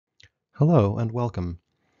Hello and welcome.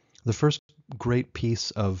 The first great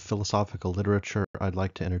piece of philosophical literature I'd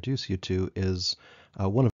like to introduce you to is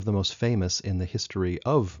one of the most famous in the history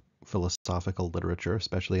of philosophical literature,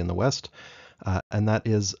 especially in the West, and that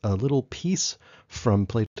is a little piece from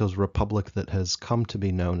Plato's Republic that has come to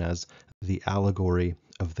be known as the Allegory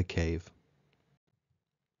of the Cave.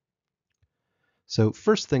 So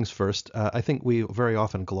first things first, I think we very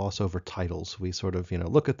often gloss over titles. We sort of,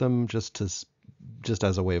 look at them just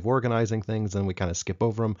as a way of organizing things, and we kind of skip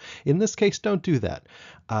over them. In this case, don't do that.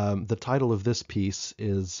 The title of this piece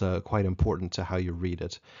is quite important to how you read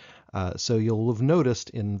it. So you'll have noticed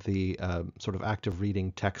in the sort of active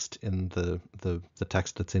reading text in the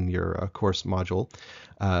text that's in your course module,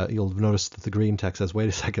 you'll have noticed that the green text says, wait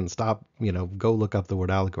a second, stop, go look up the word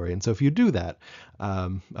allegory. And so if you do that,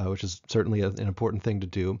 which is certainly an important thing to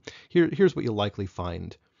do, here's what you'll likely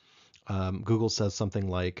find. Google says something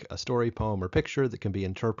like a story, poem, or picture that can be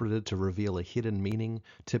interpreted to reveal a hidden meaning,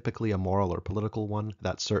 typically a moral or political one.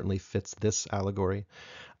 That certainly fits this allegory.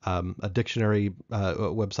 A dictionary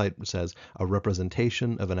website says a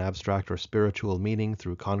representation of an abstract or spiritual meaning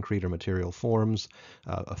through concrete or material forms,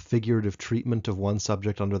 a figurative treatment of one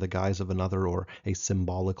subject under the guise of another, or a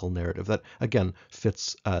symbolical narrative. That, again,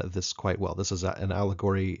 fits this quite well. This is an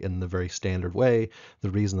allegory in the very standard way. The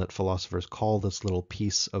reason that philosophers call this little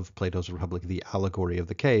piece of Plato's Republic the Allegory of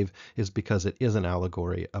the Cave is because it is an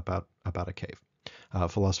allegory about a cave.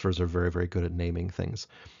 Philosophers are very, very good at naming things.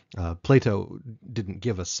 Plato didn't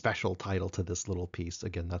give a special title to this little piece.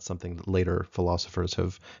 Again, that's something that later philosophers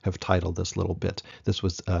have titled this little bit. This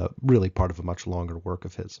was really part of a much longer work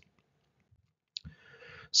of his.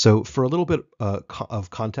 So for a little bit of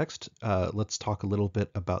context, let's talk a little bit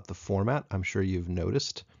about the format. I'm sure you've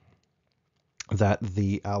noticed that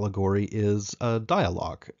the allegory is a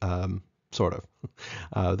dialogue. Sort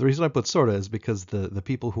of. The reason I put sort of is because the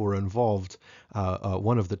people who are involved,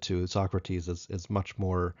 one of the two, Socrates, is much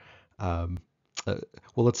more. Uh,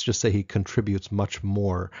 well, let's just say he contributes much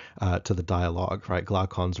more to the dialogue, right?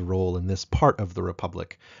 Glaucon's role in this part of the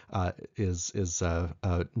Republic is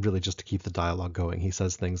really just to keep the dialogue going. He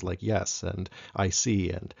says things like "yes" and "I see"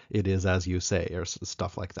 and "it is as you say" or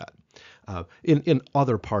stuff like that. In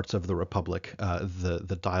other parts of the Republic,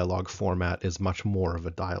 the dialogue format is much more of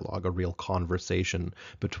a dialogue, a real conversation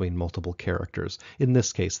between multiple characters. In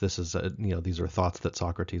this case, this is these are thoughts that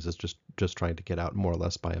Socrates is just trying to get out more or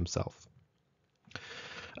less by himself.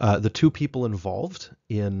 The two people involved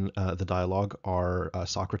in the dialogue are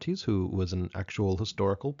Socrates, who was an actual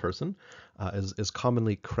historical person, is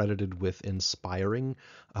commonly credited with inspiring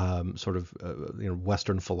sort of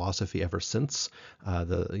Western philosophy ever since.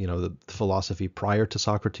 The philosophy prior to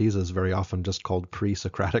Socrates is very often just called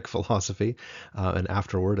pre-Socratic philosophy, and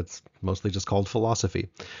afterward it's mostly just called philosophy.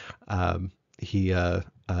 He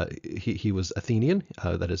was Athenian,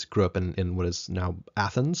 that is, grew up in what is now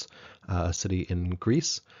Athens, a city in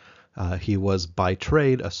Greece. He was by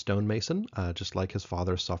trade a stonemason, just like his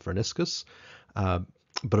father Sophroniscus.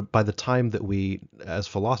 But by the time that we, as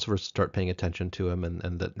philosophers, start paying attention to him,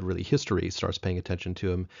 and that really history starts paying attention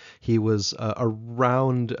to him, he was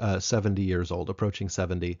around 70 years old, approaching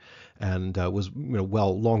 70, and was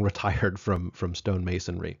long retired from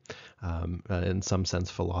stonemasonry. In some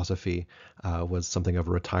sense, philosophy was something of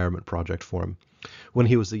a retirement project for him. When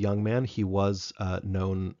he was a young man, he was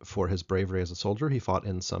known for his bravery as a soldier. He fought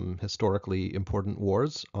in some historically important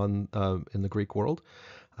wars in the Greek world.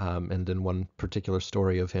 And in one particular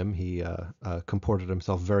story of him, he comported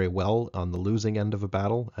himself very well on the losing end of a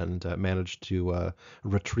battle and managed to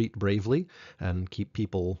retreat bravely and keep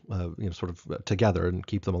people, sort of together and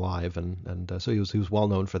keep them alive. And so he was well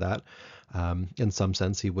known for that. In some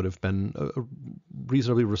sense, he would have been a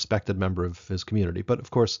reasonably respected member of his community. But of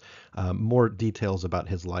course, more details about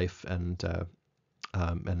his life and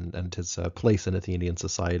his place in Athenian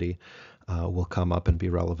society will come up and be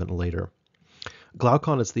relevant later.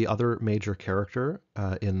 Glaucon is the other major character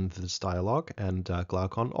in this dialogue, and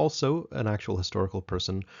Glaucon, also an actual historical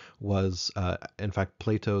person, was in fact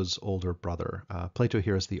Plato's older brother. Plato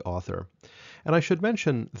here is the author. And I should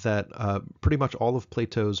mention that pretty much all of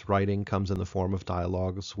Plato's writing comes in the form of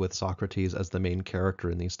dialogues with Socrates as the main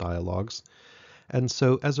character in these dialogues. And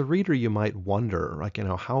so as a reader, you might wonder,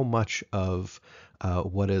 how much of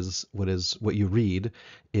What you read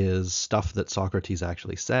is stuff that Socrates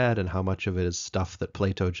actually said, and how much of it is stuff that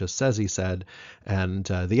Plato just says he said. And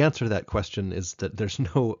the answer to that question is that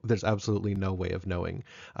there's absolutely no way of knowing.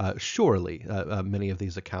 Surely, many of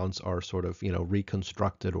these accounts are sort of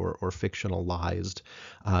reconstructed or fictionalized,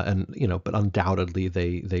 and but undoubtedly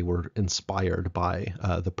they were inspired by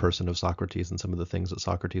the person of Socrates and some of the things that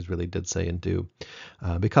Socrates really did say and do,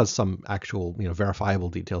 because some actual verifiable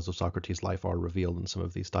details of Socrates' life are revealed in some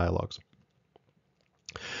of these dialogues.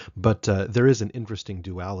 But there is an interesting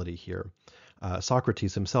duality here.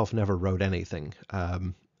 Socrates himself never wrote anything.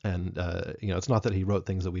 And it's not that he wrote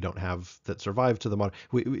things that we don't have that survive to the modern.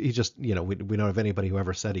 He just, we don't have anybody who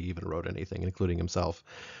ever said he even wrote anything, including himself.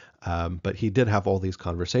 But he did have all these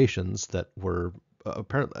conversations that were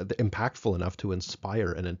apparently impactful enough to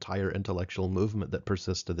inspire an entire intellectual movement that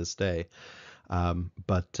persists to this day.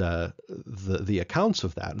 But the accounts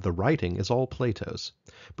of that, the writing, is all Plato's.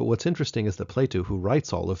 But what's interesting is that Plato, who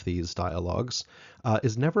writes all of these dialogues,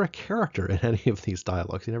 is never a character in any of these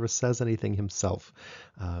dialogues. He never says anything himself.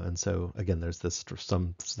 And so, again, there's this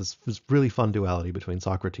really fun duality between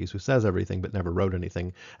Socrates, who says everything but never wrote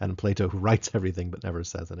anything, and Plato, who writes everything but never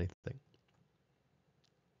says anything.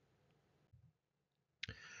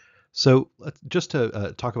 So just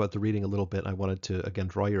to talk about the reading a little bit, I wanted to again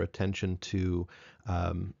draw your attention to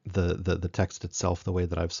the text itself, the way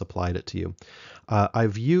that I've supplied it to you.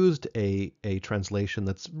 I've used a translation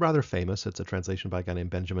that's rather famous. It's a translation by a guy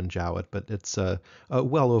named Benjamin Jowett, but it's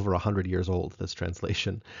well over 100 years old, this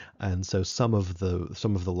translation, and so some of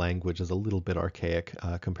the language is a little bit archaic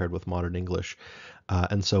compared with modern English.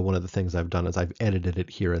 And so one of the things I've done is I've edited it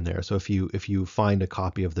here and there. So if you find a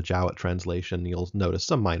copy of the Jowett translation, you'll notice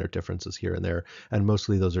some minor differences here and there, and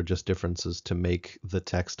mostly those are just differences to make the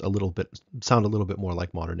text sound a little bit more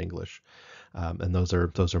like modern English. And those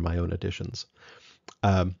are my own additions.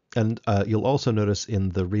 And you'll also notice in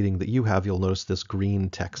the reading that you have, you'll notice this green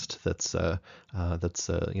text that's sort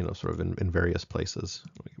of in various places.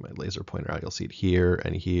 Let me get my laser pointer out. You'll see it here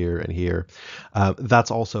and here and here.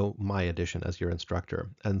 That's also my addition as your instructor.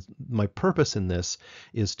 And my purpose in this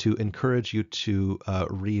is to encourage you to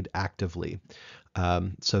read actively.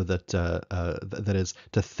 So that is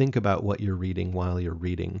to think about what you're reading while you're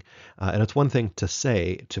reading. And it's one thing to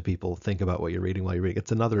say to people, think about what you're reading while you're reading.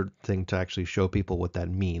 It's another thing to actually show people what that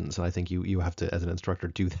means. And I think you have to, as an instructor,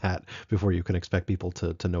 do that before you can expect people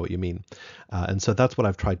to know what you mean. And so that's what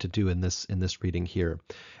I've tried to do in this reading here.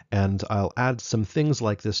 And I'll add some things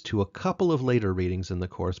like this to a couple of later readings in the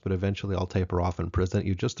course, but eventually I'll taper off and present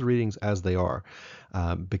you just the readings as they are,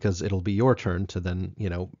 because it'll be your turn to then,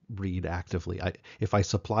 read actively. If I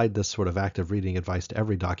supplied this sort of active reading advice to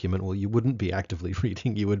every document, well, you wouldn't be actively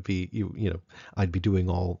reading. You would be, I'd be doing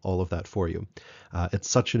all of that for you. It's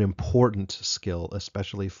such an important skill,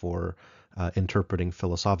 especially for interpreting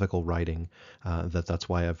philosophical writing, that's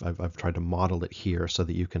why I've tried to model it here so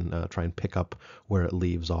that you can try and pick up where it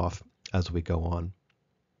leaves off as we go on.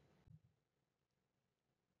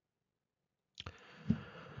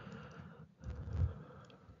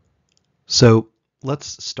 So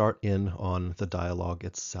let's start in on the dialogue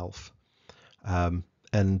itself. So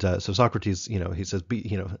Socrates, he says,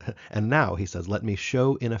 and now he says, let me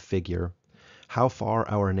show in a figure how far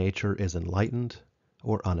our nature is enlightened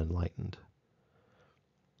or unenlightened.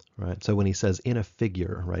 Right. So when he says in a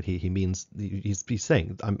figure, right, he means he's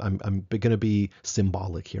saying I'm going to be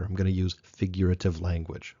symbolic here. I'm going to use figurative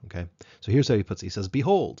language. Okay. So here's how he puts it. He says,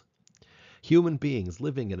 behold, human beings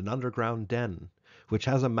living in an underground den, which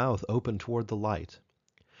has a mouth open toward the light.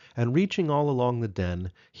 And reaching all along the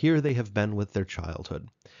den, here they have been with their childhood,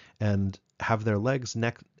 and have their legs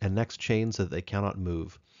and necks chained so that they cannot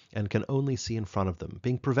move, and can only see in front of them,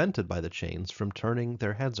 being prevented by the chains from turning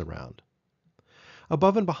their heads around.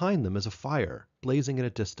 Above and behind them is a fire, blazing at a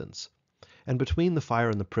distance, and between the fire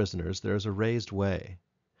and the prisoners there is a raised way.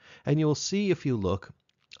 And you will see, if you look,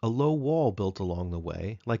 a low wall built along the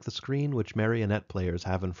way, like the screen which marionette players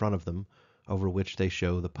have in front of them, over which they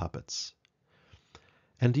show the puppets.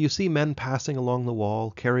 And do you see men passing along the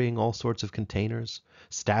wall, carrying all sorts of containers,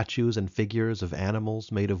 statues and figures of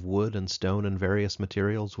animals made of wood and stone and various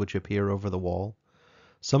materials which appear over the wall?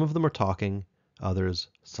 Some of them are talking, others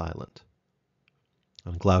silent.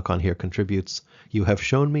 And Glaucon here contributes, you have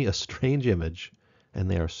shown me a strange image, and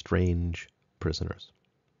they are strange prisoners.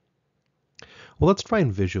 Well, let's try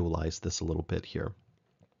and visualize this a little bit here.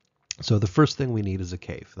 So the first thing we need is a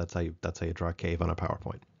cave. That's how you draw a cave on a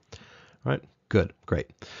PowerPoint. All right. Good, great.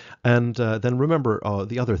 And then remember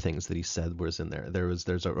the other things that he said was in there.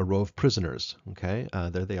 There's a row of prisoners. Okay,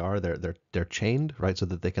 there they are. They're chained, right, so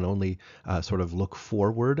that they can only sort of look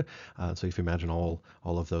forward. So if you imagine all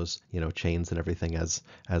of those chains and everything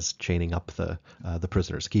as chaining up the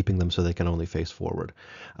prisoners, keeping them so they can only face forward.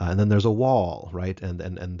 And then there's a wall, right,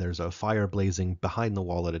 and there's a fire blazing behind the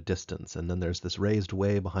wall at a distance. And then there's this raised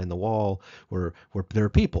way behind the wall where there are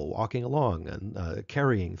people walking along and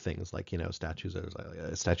carrying things like statues. There's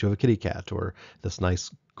a statue of a kitty cat or this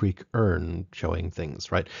nice Greek urn showing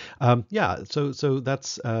things, right? Yeah. So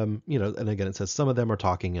that's and again it says some of them are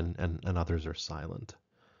talking and others are silent.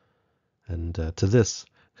 And to this,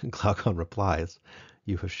 Glaucon replies,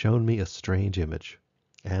 "You have shown me a strange image,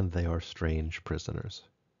 and they are strange prisoners."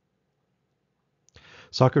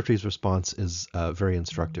 Socrates' response is very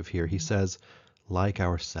instructive here. He says, "Like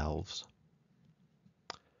ourselves."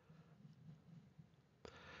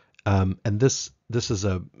 And this is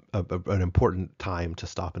an important time to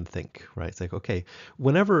stop and think, right? It's like, okay,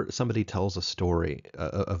 whenever somebody tells a story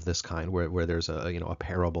of this kind, where there's a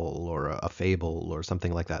parable or a fable or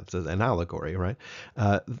something like that, it's an allegory, right?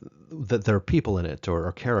 That there are people in it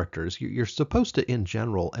or characters. You're supposed to, in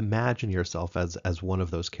general, imagine yourself as one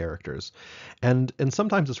of those characters, and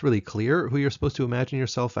sometimes it's really clear who you're supposed to imagine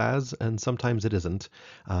yourself as, and sometimes it isn't,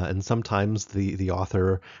 and sometimes the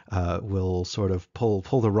author will sort of pull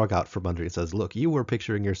the rug out from under you and says, look, you were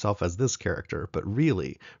picturing yourself as this character, but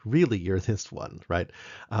really you're this one, right?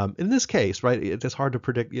 In this case, right, it's hard to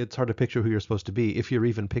predict. It's hard to picture who you're supposed to be if you're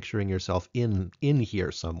even picturing yourself in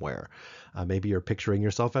here somewhere. Maybe you're picturing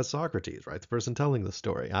yourself as Socrates, right? The person telling the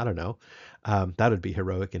story. I don't know. That would be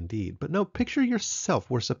heroic indeed. But no, picture yourself.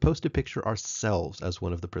 We're supposed to picture ourselves as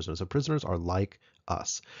one of the prisoners. The prisoners are like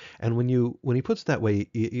us. And when he puts it that way,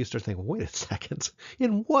 you start thinking, well, wait a second.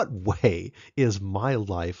 In what way is my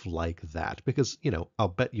life like that? Because, I'll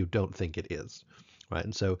bet you don't think it is. Right.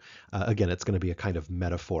 And so, again, it's going to be a kind of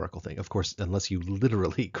metaphorical thing. Of course, unless you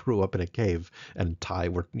literally grew up in a cave and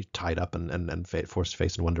were tied up and forced to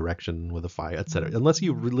face in one direction with a fire, etc. Unless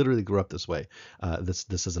you literally grew up this way, this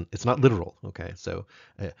isn't. It's not literal. OK, so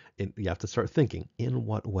you have to start thinking, in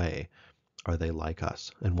what way are they like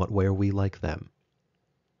us? In what way are we like them?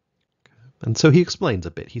 And so he explains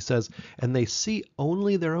a bit. He says, and they see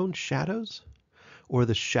only their own shadows, or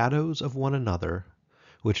the shadows of one another,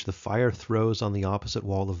 which the fire throws on the opposite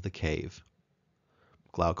wall of the cave.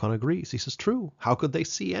 Glaucon agrees. He says, true. How could they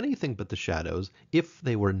see anything but the shadows if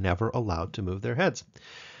they were never allowed to move their heads?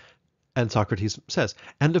 And Socrates says,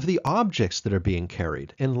 and of the objects that are being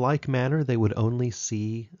carried, in like manner they would only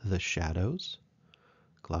see the shadows?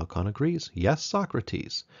 Glaucon agrees. Yes,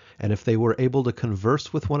 Socrates. And if they were able to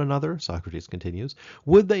converse with one another, Socrates continues,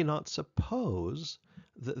 would they not suppose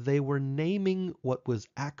that they were naming what was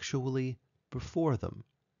actually before them?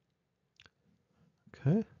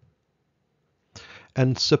 Okay.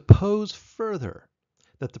 And suppose further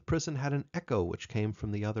that the prison had an echo which came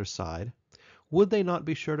from the other side, would they not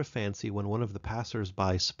be sure to fancy when one of the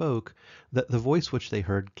passers-by spoke that the voice which they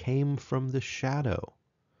heard came from the shadow?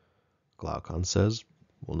 Glaucon says,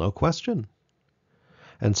 well, no question.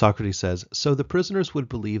 And Socrates says, so the prisoners would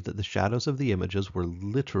believe that the shadows of the images were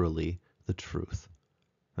literally the truth.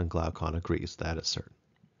 And Glaucon agrees, that is certain.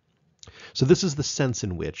 So this is the sense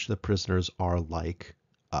in which the prisoners are like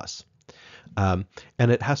us. And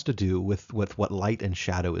it has to do with what light and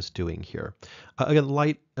shadow is doing here. Again,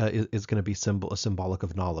 light is going to be symbolic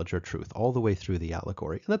of knowledge or truth all the way through the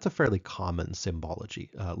allegory. And that's a fairly common symbology.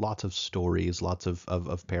 Lots of stories, lots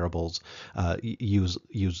of parables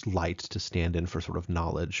use light to stand in for sort of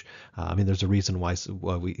knowledge. I mean, there's a reason why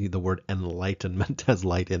the word enlightenment has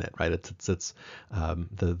light in it, right? It's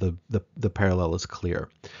the parallel is clear.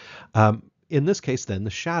 In this case, then, the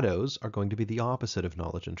shadows are going to be the opposite of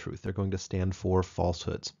knowledge and truth. They're going to stand for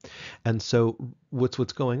falsehoods. And so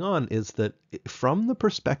what's going on is that from the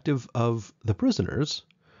perspective of the prisoners,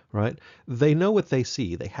 right, they know what they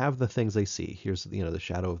see. They have the things they see. Here's, the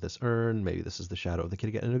shadow of this urn. Maybe this is the shadow of the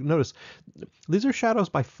kitty cat. And notice, these are shadows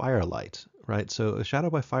by firelight, right? So a shadow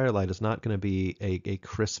by firelight is not going to be a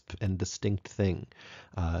crisp and distinct thing,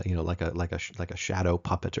 like a shadow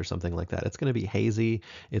puppet or something like that. It's going to be hazy.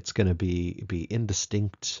 It's going to be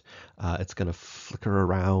indistinct. It's going to flicker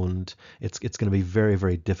around. It's going to be very,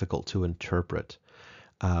 very difficult to interpret.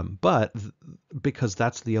 But because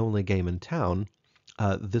that's the only game in town,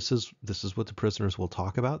 This is what the prisoners will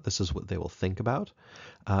talk about. This is what they will think about,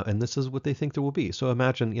 and this is what they think there will be. So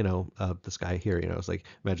imagine, this guy here, it's like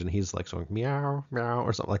imagine he's like going meow meow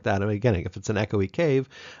or something like that. I mean, again, if it's an echoey cave,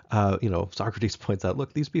 Socrates points out,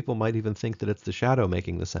 look, these people might even think that it's the shadow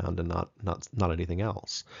making the sound and not anything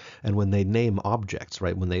else. And when they name objects,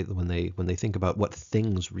 right, when they think about what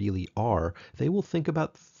things really are, they will think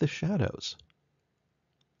about the shadows.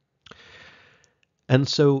 And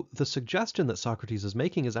so the suggestion that Socrates is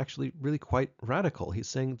making is actually really quite radical. He's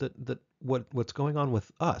saying that what's going on with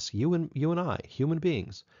us, you and I, human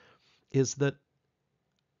beings, is that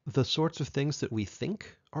the sorts of things that we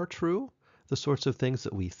think are true, the sorts of things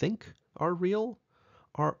that we think are real,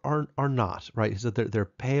 are not, right? So they're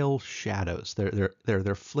pale shadows.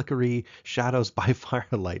 They're flickery shadows by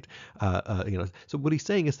firelight. So what he's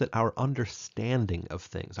saying is that our understanding of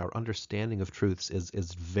things, our understanding of truths,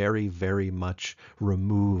 is very, very much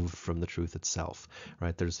removed from the truth itself,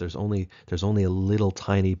 right? There's only a little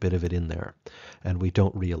tiny bit of it in there, and we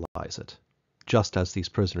don't realize it, just as these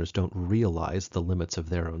prisoners don't realize the limits of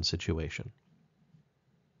their own situation.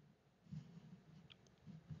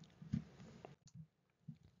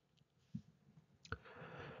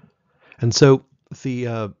 And so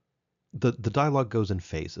the the dialogue goes in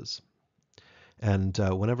phases. And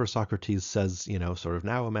whenever Socrates says, sort of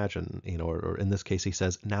now imagine, or in this case he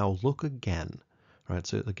says, now look again, right?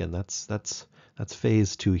 So again, that's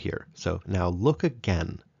phase 2 here. So now look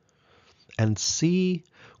again and see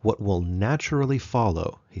what will naturally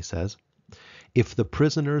follow, he says, if the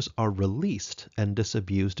prisoners are released and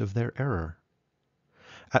disabused of their error.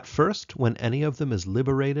 At first, when any of them is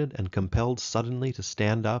liberated and compelled suddenly to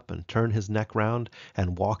stand up and turn his neck round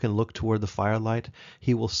and walk and look toward the firelight,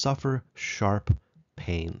 he will suffer sharp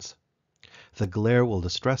pains. The glare will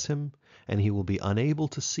distress him, and he will be unable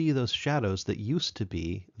to see those shadows that used to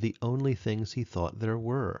be the only things he thought there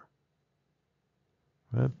were.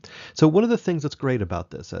 Right? So one of the things that's great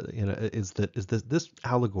about this, is that this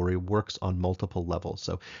allegory works on multiple levels.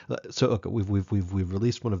 So okay, we've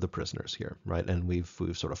released one of the prisoners here, right? And we've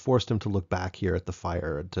sort of forced him to look back here at the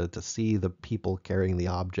fire to see the people carrying the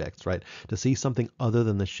objects, right? To see something other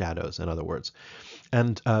than the shadows, in other words.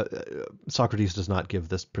 And Socrates does not give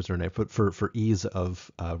this prisoner name, but for ease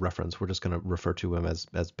of reference, we're just going to refer to him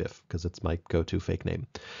as Biff because it's my go-to fake name.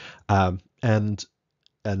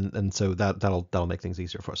 And so that'll make things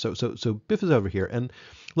easier for us. So Biff is over here, and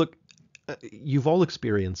look, you've all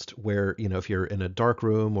experienced where if you're in a dark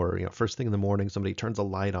room or first thing in the morning somebody turns a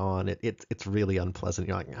light on, it's really unpleasant.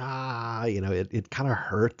 You're like it kind of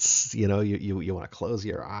hurts. You want to close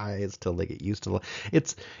your eyes till they get used to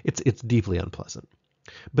it. It's deeply unpleasant.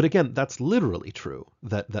 But again, that's literally true.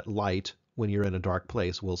 That light when you're in a dark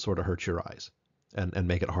place will sort of hurt your eyes and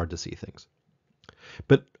make it hard to see things.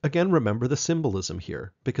 But again, remember the symbolism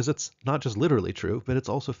here, because it's not just literally true, but it's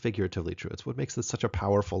also figuratively true. It's what makes this such a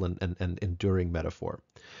powerful and enduring metaphor.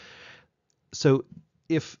 So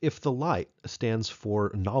if the light stands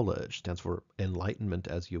for knowledge, stands for enlightenment,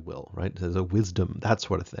 as you will, right? There's a wisdom, that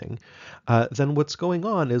sort of thing. Then what's going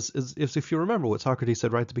on is if you remember what Socrates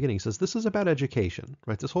said right at the beginning, he says this is about education,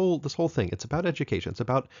 right? This whole thing, it's about education.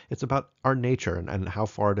 It's about our nature and how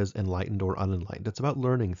far it is enlightened or unenlightened. It's about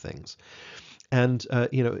learning things. And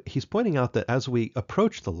he's pointing out that as we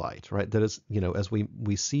approach the light, right, that is, as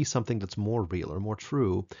we see something that's more real or more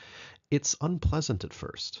true, it's unpleasant at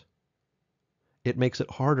first. It makes it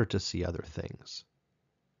harder to see other things.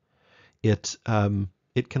 It can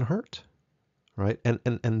hurt, right? And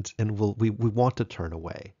we want to turn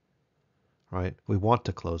away, right? We want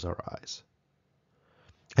to close our eyes.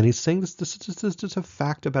 And he's saying this is just a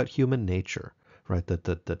fact about human nature, right?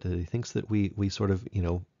 That he thinks that we sort of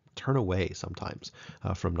turn away sometimes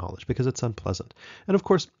from knowledge because it's unpleasant. And of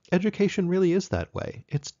course, education really is that way.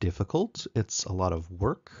 It's difficult. It's a lot of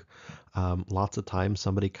work. Lots of times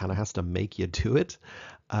somebody kind of has to make you do it.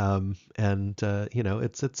 It's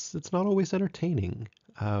not always entertaining.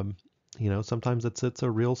 Sometimes it's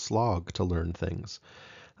a real slog to learn things.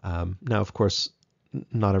 Now, of course,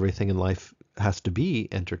 not everything in life has to be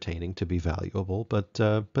entertaining to be valuable, but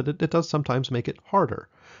it does sometimes make it harder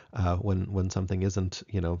when something isn't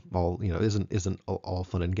all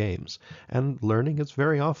fun and games. And learning is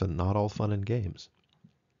very often not all fun and games.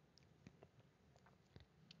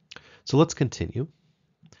 So let's continue.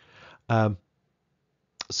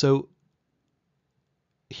 So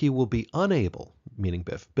he will be unable, meaning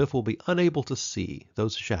Biff. Biff will be unable to see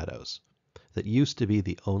those shadows that used to be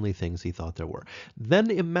the only things he thought there were.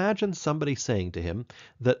 Then imagine somebody saying to him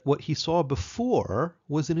that what he saw before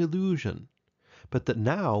was an illusion, but that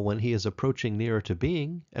now, when he is approaching nearer to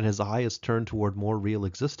being, and his eye is turned toward more real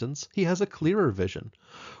existence, he has a clearer vision.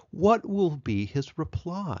 What will be his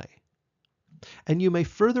reply? And you may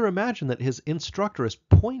further imagine that his instructor is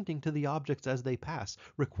pointing to the objects as they pass,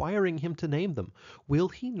 requiring him to name them. Will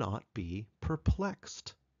he not be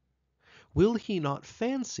perplexed? Will he not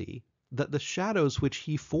fancy that the shadows which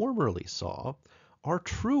he formerly saw are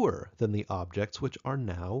truer than the objects which are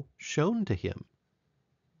now shown to him?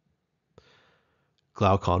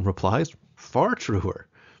 Glaucon replies, far truer.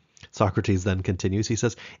 Socrates then continues, he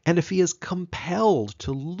says, and if he is compelled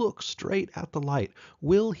to look straight at the light,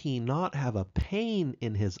 will he not have a pain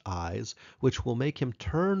in his eyes which will make him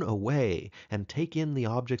turn away and take in the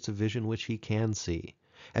objects of vision which he can see,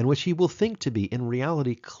 and which he will think to be in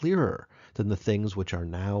reality clearer than the things which are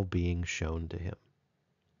now being shown to him?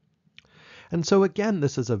 And so again,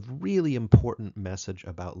 this is a really important message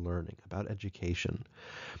about learning, about education,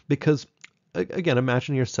 because again,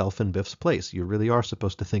 imagine yourself in Biff's place. You really are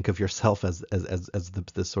supposed to think of yourself as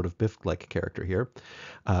this sort of Biff-like character here,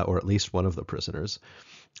 or at least one of the prisoners.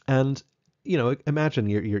 And imagine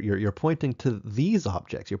you're pointing to these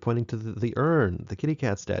objects. You're pointing to the urn, the kitty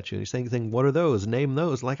cat statue, and you're saying, "What are those? Name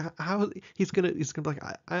those." Like how he's gonna be like,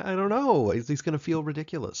 I don't know. He's gonna feel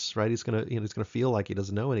ridiculous, right? He's gonna feel like he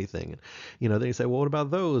doesn't know anything. Then you say, "Well, what about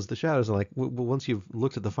those? The shadows?" And like, well, once you've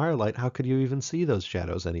looked at the firelight, how could you even see those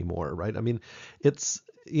shadows anymore, right? I mean, it's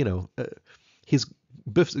there's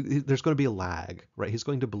going to be a lag, right? He's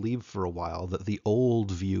going to believe for a while that the old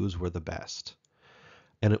views were the best.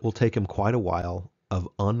 And it will take him quite a while of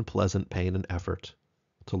unpleasant pain and effort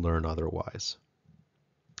to learn otherwise.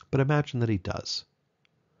 But imagine that he does,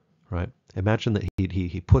 right? Imagine that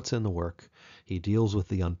he puts in the work, he deals with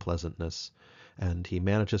the unpleasantness, and he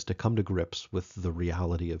manages to come to grips with the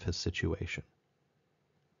reality of his situation.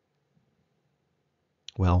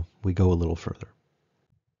 Well, we go a little further.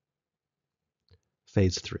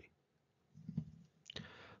 Phase 3.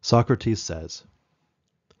 Socrates says,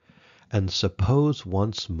 and suppose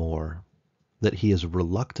once more that he is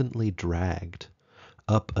reluctantly dragged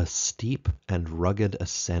up a steep and rugged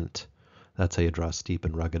ascent. That's how you draw a steep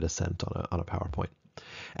and rugged ascent on a PowerPoint.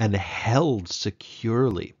 And held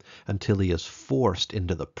securely until he is forced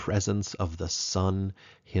into the presence of the sun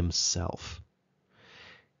himself.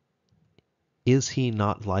 Is he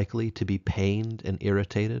not likely to be pained and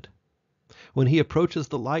irritated? When he approaches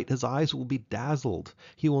the light, his eyes will be dazzled.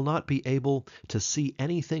 He will not be able to see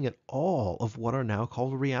anything at all of what are now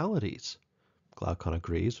called realities. Glaucon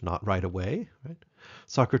agrees, not right away. Right?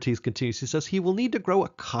 Socrates continues, he says, he will need to grow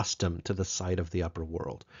accustomed to the sight of the upper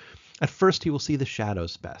world. At first he will see the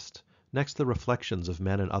shadows best, next the reflections of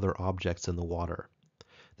men and other objects in the water,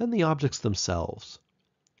 then the objects themselves.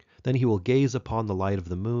 Then he will gaze upon the light of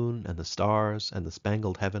the moon and the stars and the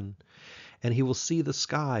spangled heaven, and he will see the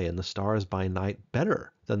sky and the stars by night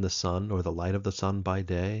better than the sun or the light of the sun by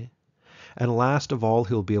day. And last of all,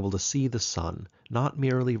 he'll be able to see the sun, not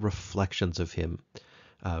merely reflections of him,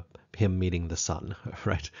 him meeting the sun,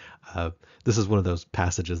 right? This is one of those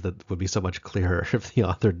passages that would be so much clearer if the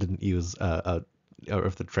author didn't use, or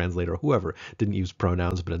if the translator or whoever didn't use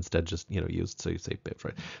pronouns, but instead just, used, so you say Biff,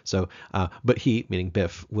 right? So, but he, meaning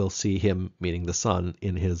Biff, will see him, meaning the sun,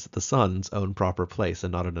 in the sun's own proper place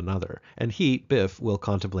and not in another. And he, Biff, will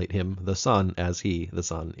contemplate him, the sun, as he, the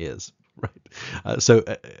sun, is. Right. So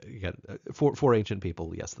again, for ancient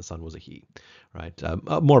people, yes, the sun was a he, right?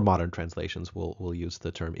 More modern translations will use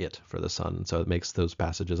the term it for the sun, so it makes those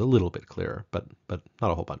passages a little bit clearer, but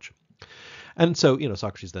not a whole bunch. And so,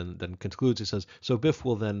 Socrates then concludes, he says, so Biff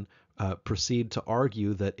will then proceed to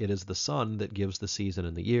argue that it is the sun that gives the season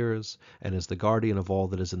and the years, and is the guardian of all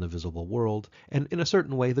that is in the visible world, and in a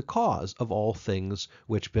certain way the cause of all things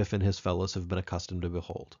which Biff and his fellows have been accustomed to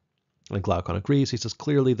behold. And Glaucon agrees. He says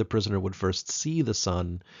clearly the prisoner would first see the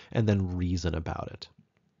sun and then reason about it.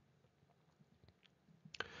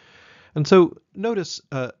 And so notice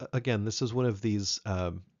again, this is one of these.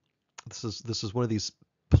 This is one of these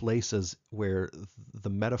places where the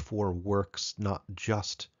metaphor works not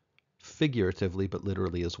just figuratively but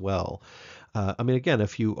literally as well. I mean, again,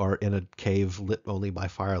 if you are in a cave lit only by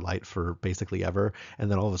firelight for basically ever,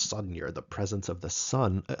 and then all of a sudden you're in the presence of the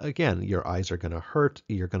sun, again, your eyes are going to hurt.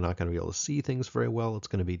 You're not going to be able to see things very well. It's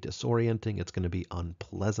going to be disorienting. It's going to be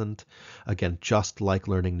unpleasant. Again, just like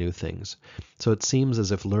learning new things. So it seems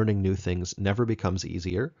as if learning new things never becomes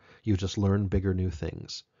easier. You just learn bigger new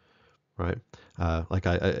things, right? Like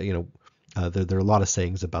There are a lot of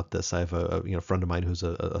sayings about this. I have a friend of mine who's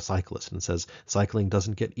a cyclist and says cycling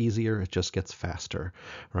doesn't get easier, it just gets faster,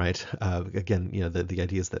 right? Again, the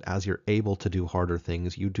idea is that as you're able to do harder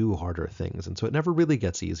things, you do harder things, and so it never really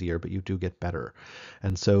gets easier, but you do get better.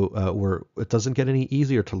 And so it doesn't get any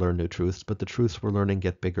easier to learn new truths, but the truths we're learning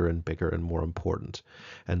get bigger and bigger and more important.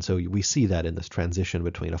 And so we see that in this transition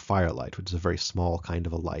between a firelight, which is a very small kind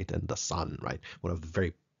of a light, and the sun, right? One of the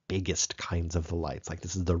very biggest kinds of the lights. Like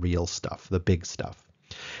this is the real stuff, the big stuff.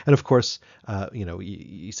 And of course,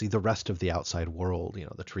 you see the rest of the outside world,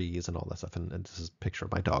 the trees and all that stuff. And this is a picture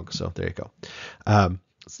of my dog. So there you go.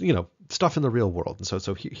 Stuff in the real world. And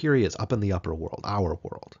so here he is up in the upper world, our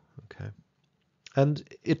world. Okay. And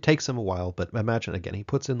it takes him a while, but imagine again, he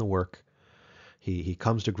puts in the work. He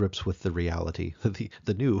comes to grips with the reality,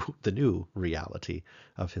 the new reality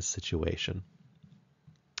of his situation.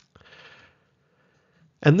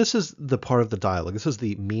 And this is the part of the dialogue. This is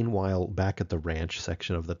the meanwhile back at the ranch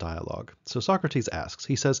section of the dialogue. So Socrates asks,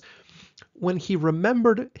 he says, when he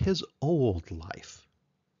remembered his old life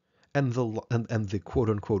and the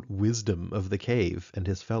quote unquote wisdom of the cave and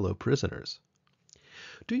his fellow prisoners,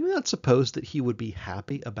 do you not suppose that he would be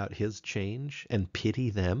happy about his change and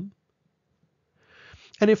pity them?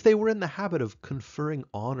 And if they were in the habit of conferring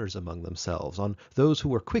honors among themselves on those who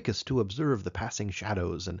were quickest to observe the passing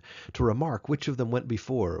shadows, and to remark which of them went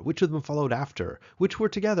before, which of them followed after, which were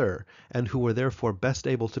together, and who were therefore best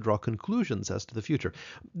able to draw conclusions as to the future,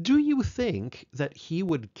 do you think that he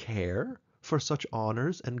would care for such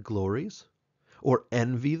honors and glories, or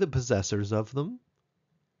envy the possessors of them?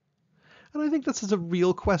 And I think this is a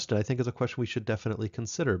real question. I think it's a question we should definitely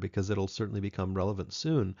consider because it'll certainly become relevant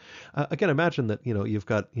soon. Again, imagine that you've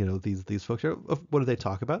got these folks here. What do they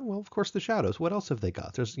talk about? Well, of course, the shadows. What else have they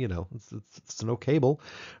got? There's it's no cable,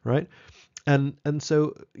 right? And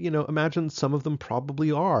so imagine some of them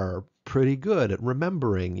probably are pretty good at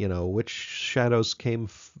remembering which shadows came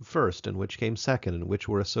first and which came second and which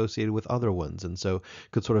were associated with other ones, and so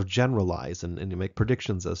could sort of generalize and make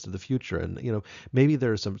predictions as to the future. And maybe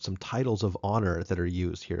there's some titles of honor that are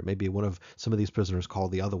used here. Maybe some of these prisoners call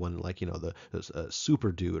the other one like the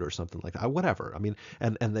super dude or something like that, whatever. I mean,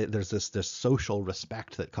 and there's this social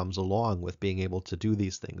respect that comes along with being able to do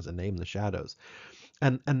these things and name the shadows.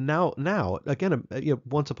 And now again,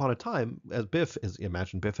 once upon a time, as Biff is,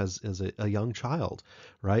 imagine Biff as a young child,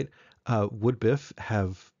 right? Would Biff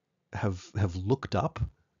have looked up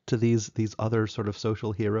to these other sort of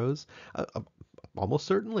social heroes? Almost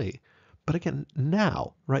certainly. But again,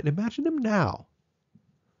 now, right? Imagine him now,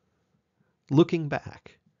 looking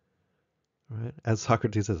back, right? As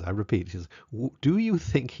Socrates says, I repeat, he says, do you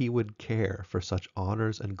think he would care for such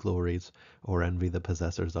honors and glories, or envy the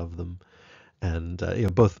possessors of them? And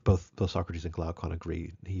both Socrates and Glaucon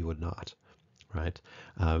agree he would not, right?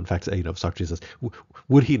 In fact, Socrates says,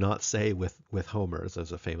 would he not say with Homer, as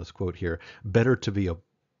a famous quote here, better to be a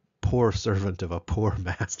poor servant of a poor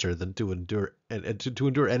master than to endure and to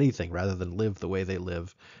endure anything rather than live the way they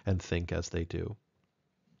live and think as they do.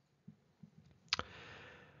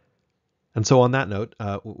 And so on that note,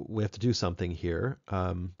 we have to do something here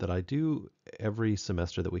that I do every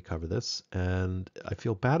semester that we cover this, and I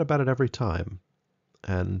feel bad about it every time.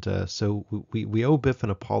 And so we owe Biff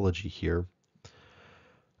an apology here,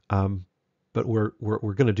 but we're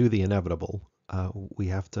going to do the inevitable. We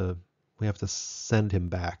have to send him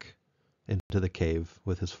back into the cave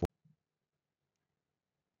with his.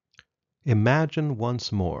 Imagine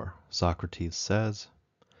once more, Socrates says,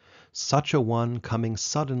 such a one coming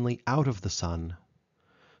suddenly out of the sun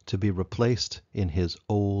to be replaced in his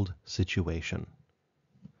old situation.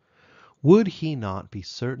 Would he not be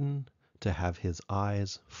certain to have his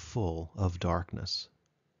eyes full of darkness?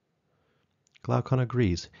 Glaucon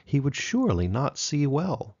agrees. He would surely not see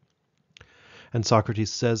well. And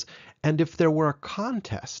Socrates says, and if there were a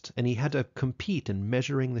contest, and he had to compete in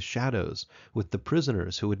measuring the shadows with the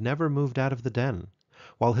prisoners who had never moved out of the den,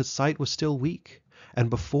 while his sight was still weak, and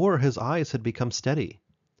before his eyes had become steady,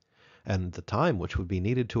 and the time which would be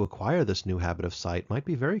needed to acquire this new habit of sight might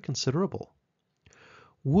be very considerable,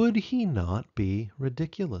 would he not be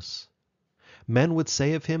ridiculous? Men would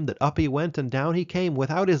say of him that up he went and down he came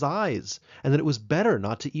without his eyes, and that it was better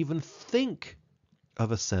not to even think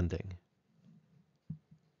of ascending.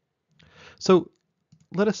 So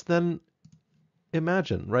let us then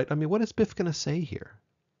imagine, right? I mean, what is Biff going to say here?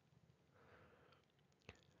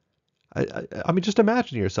 I mean, just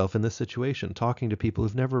imagine yourself in this situation, talking to people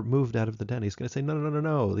who've never moved out of the den. He's going to say, no, no, no,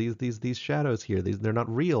 no, no. These shadows here, they're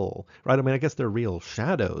not real, right? I mean, I guess they're real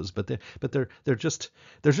shadows, but they're just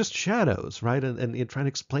shadows, right? And you're trying to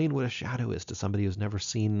explain what a shadow is to somebody who's never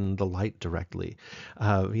seen the light directly,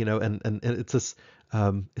 and it's this,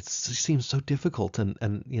 it seems so difficult,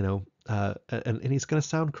 and he's going to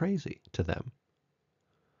sound crazy to them.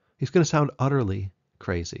 He's going to sound utterly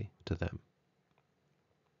crazy to them.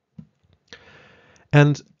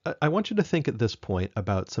 And I want you to think at this point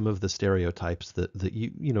about some of the stereotypes that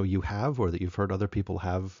you have, or that you've heard other people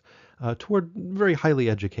have, toward very highly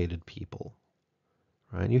educated people.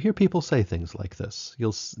 Right? You hear people say things like this.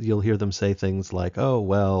 You'll hear them say things like, "Oh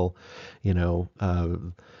well, you know,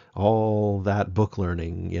 all that book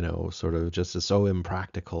learning, sort of just is so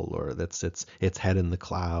impractical," or that's it's head in the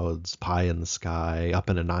clouds, pie in the sky, up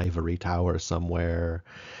in an ivory tower somewhere.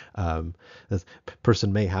 This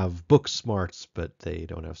person may have book smarts, but they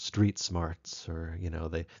don't have street smarts, or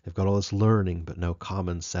they've got all this learning but no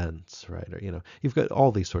common sense, right? Or you've got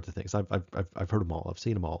all these sorts of things. I've heard them all. I've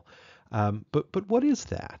seen them all. But what is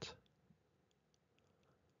that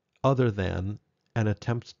other than an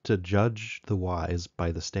attempt to judge the wise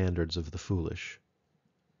by the standards of the foolish?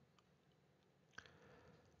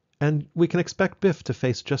 And we can expect Biff to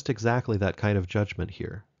face just exactly that kind of judgment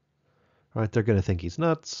here. Right? They're going to think he's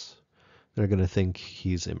nuts. They're going to think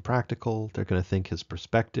he's impractical. They're going to think his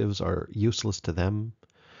perspectives are useless to them.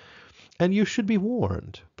 And you should be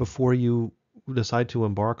warned before you decide to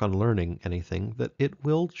embark on learning anything that it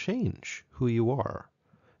will change who you are.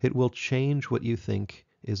 It will change what you think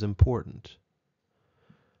is important.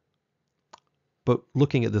 But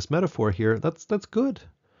looking at this metaphor here, that's good,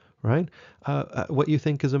 right? What you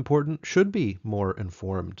think is important should be more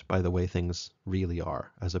informed by the way things really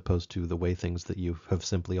are, as opposed to the way things that you have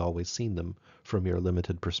simply always seen them from your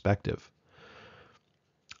limited perspective.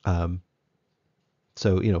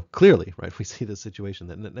 So clearly, right, we see this situation,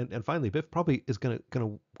 and finally, Biff probably is gonna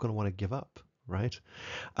want to give up, right?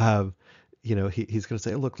 He's gonna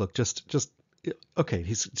say, look, just okay.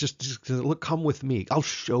 He's just look, come with me. I'll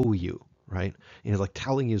show you, right? Like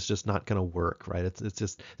telling you is just not gonna work, right? It's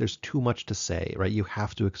just there's too much to say, right? You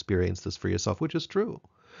have to experience this for yourself, which is true,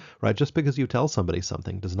 right? Just because you tell somebody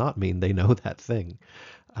something does not mean they know that thing.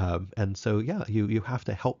 And so, yeah, you have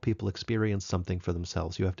to help people experience something for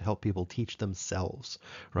themselves. You have to help people teach themselves,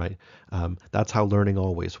 right? That's how learning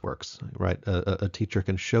always works, right? A teacher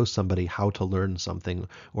can show somebody how to learn something,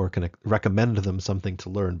 or can recommend them something to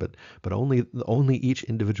learn, but only each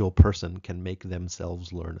individual person can make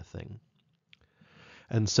themselves learn a thing.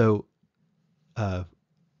 And so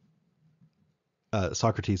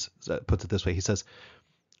Socrates puts it this way. He says,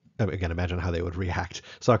 again, imagine how they would react.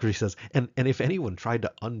 Socrates says, and if anyone tried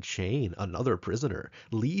to unchain another prisoner,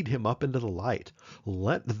 lead him up into the light,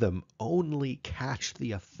 let them only catch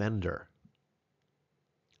the offender,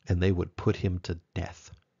 and they would put him to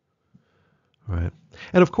death. Right.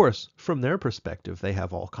 And of course, from their perspective, they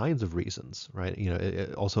have all kinds of reasons,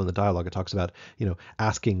 right? Also in the dialogue, it talks about,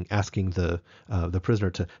 asking the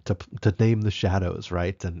prisoner to name the shadows,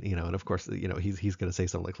 right? And of course, he's going to say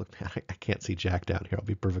something like, "Look, man, I can't see Jack down here. I'll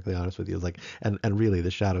be perfectly honest with you." It's like, and really,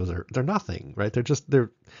 the shadows they're nothing, right?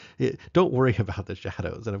 Don't worry about the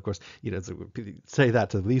shadows. And of course, say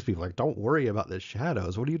that to these people, like, don't worry about the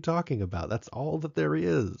shadows. What are you talking about? That's all that there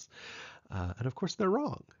is. And of course, they're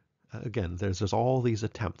wrong. Again, there's all these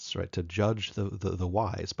attempts, right, to judge the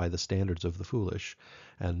wise by the standards of the foolish,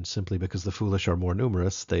 and simply because the foolish are more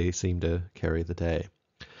numerous, they seem to carry the day.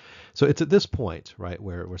 So it's at this point, right,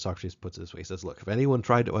 where Socrates puts it this way. He says, look, if anyone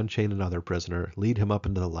tried to unchain another prisoner, lead him up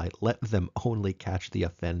into the light, let them only catch the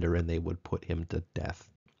offender, and they would put him to death.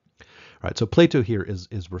 Right, so Plato here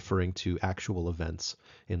is referring to actual events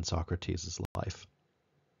in Socrates' life.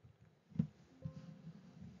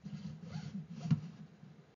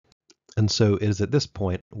 And so it is at this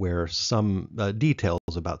point where some details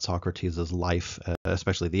about Socrates' life,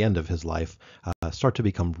 especially the end of his life, start to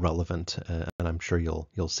become relevant, and I'm sure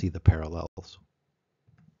you'll see the parallels.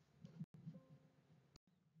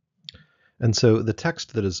 And so the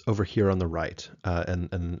text that is over here on the right,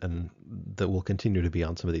 and that will continue to be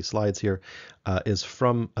on some of these slides here, is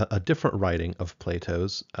from a different writing of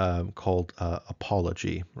Plato's called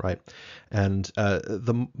Apology, right? And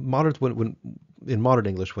the moderns, when in modern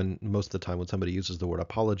English, when most of the time when somebody uses the word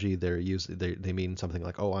apology, they mean something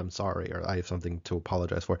like, "Oh, I'm sorry," or "I have something to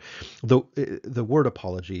apologize for." The word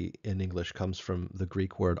apology in English comes from the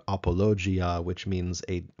Greek word apologia, which means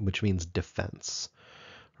defense.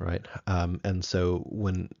 Right. And so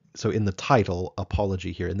in the title,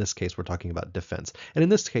 apology here, in this case, we're talking about defense. And in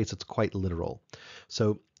this case, it's quite literal.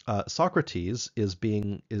 So Socrates is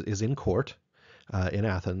in court in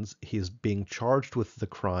Athens. He's being charged with the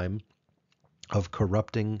crime of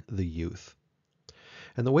corrupting the youth.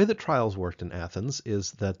 And the way that trials worked in Athens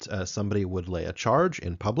is that somebody would lay a charge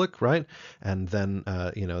in public, right? And then,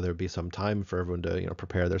 there'd be some time for everyone to,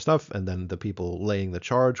 prepare their stuff. And then the people laying the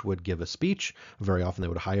charge would give a speech. Very often they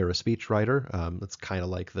would hire a speech writer. It's kind of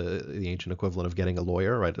like the ancient equivalent of getting a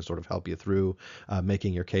lawyer, right? To sort of help you through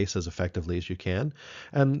making your case as effectively as you can.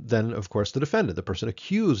 And then, of course, the defendant, the person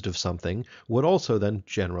accused of something, would also then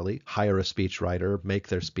generally hire a speech writer, make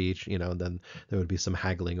their speech, and then there would be some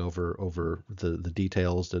haggling over the details.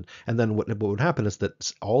 And then what would happen is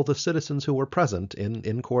that all the citizens who were present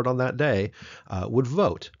in court on that day would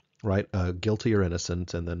vote, right, guilty or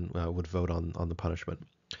innocent, and then would vote on the punishment.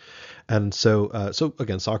 And so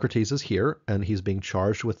again, Socrates is here, and he's being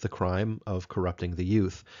charged with the crime of corrupting the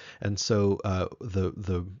youth. And so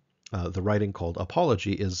the writing called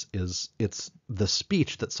Apology it's the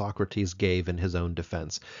speech that Socrates gave in his own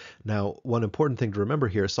defense. Now, one important thing to remember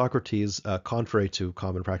here, Socrates, contrary to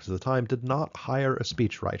common practice at the time, did not hire a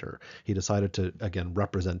speechwriter. He decided to, again,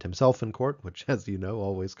 represent himself in court, which, as you know,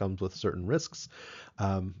 always comes with certain risks.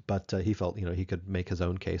 But he felt, he could make his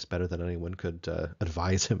own case better than anyone could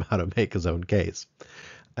advise him how to make his own case.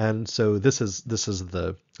 And so this is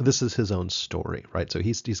his own story, right? So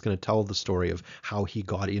he's going to tell the story of how he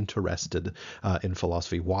got interested in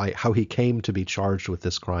philosophy, how he came to be charged with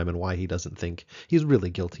this crime, and why he doesn't think he's really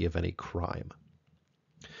guilty of any crime.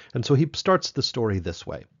 And so he starts the story this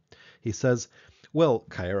way. He says, well,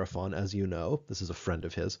 Chaerephon, as you know, this is a friend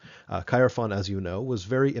of his, Chaerephon, as you know, was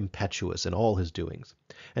very impetuous in all his doings.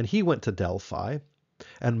 And he went to Delphi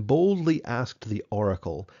and boldly asked the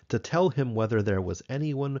oracle to tell him whether there was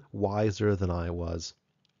anyone wiser than I was.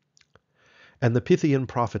 And the Pythian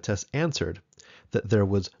prophetess answered that there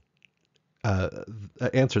was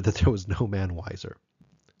no man wiser.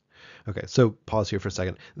 Okay, so pause here for a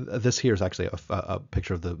second. This here is actually a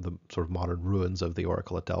picture of the sort of modern ruins of the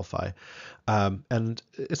oracle at Delphi. And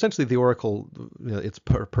essentially the oracle, its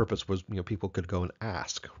purpose was, people could go and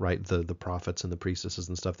ask, right? The prophets and the priestesses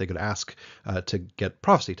and stuff, they could ask to get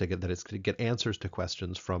prophecy, to get answers to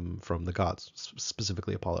questions from the gods,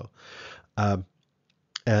 specifically Apollo.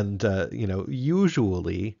 And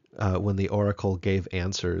usually when the oracle gave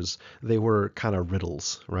answers, they were kind of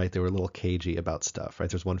riddles, right? They were a little cagey about stuff, right?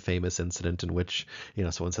 There's one famous incident in which,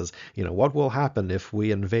 someone says, what will happen if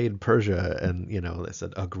we invade Persia? And, they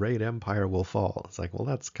said, a great empire will fall. It's like, well,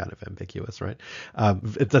 that's kind of ambiguous, right?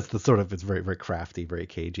 It's very, very crafty, very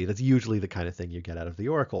cagey. That's usually the kind of thing you get out of the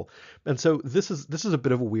oracle. And so this is a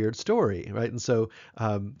bit of a weird story, right? And so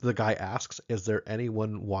the guy asks, is there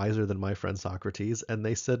anyone wiser than my friend Socrates? And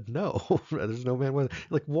they said, no, there's no man wiser.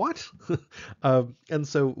 Like, what? And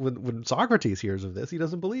so when Socrates hears of this, he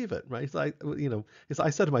doesn't believe it, right? I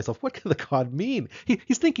said to myself, what can the god mean?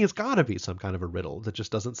 He's thinking it's got to be some kind of a riddle that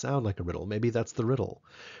just doesn't sound like a riddle. Maybe that's the riddle,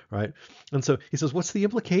 right? And so he says, what's the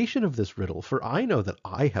implication of this riddle? For I know that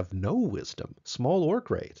I have no wisdom, small or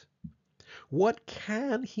great. What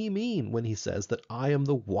can he mean when he says that I am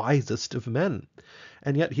the wisest of men?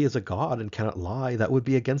 And yet he is a god and cannot lie. That would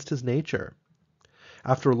be against his nature.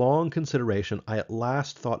 After long consideration, I at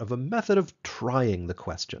last thought of a method of trying the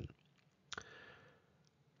question.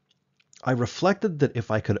 I reflected that if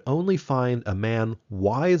I could only find a man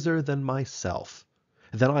wiser than myself,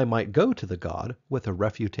 then I might go to the god with a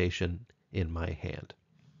refutation in my hand.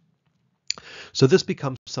 So this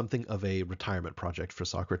becomes something of a retirement project for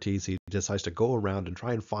Socrates. He decides to go around and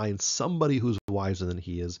try and find somebody who's wiser than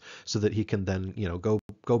he is, so that he can then,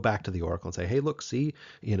 go back to the oracle and say, hey, look, see,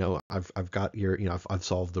 I've got your, I've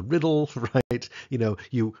solved the riddle, right?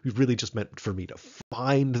 You really just meant for me to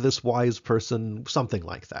find this wise person, something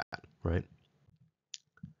like that, right?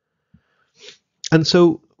 And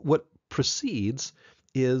so what proceeds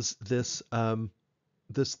is this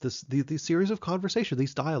these series of conversation,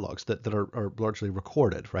 these dialogues that are largely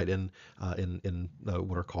recorded, right, in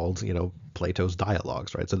what are called, Plato's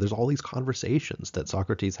dialogues, right? So there's all these conversations that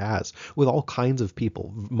Socrates has with all kinds of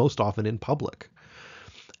people, most often in public.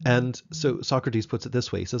 And so Socrates puts it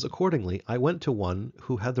this way. He says, accordingly, I went to one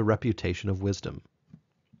who had the reputation of wisdom.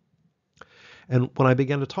 And when I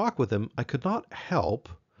began to talk with him, I could not help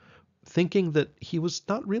thinking that he was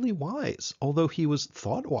not really wise, although he was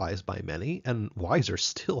thought wise by many and wiser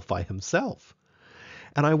still by himself.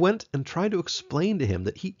 And I went and tried to explain to him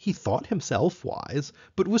that he thought himself wise,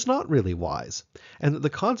 but was not really wise, and that the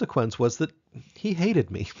consequence was that he hated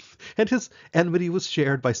me, and his enmity was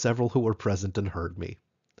shared by several who were present and heard me.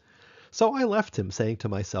 So I left him, saying to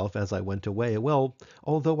myself as I went away, well,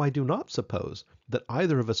 although I do not suppose that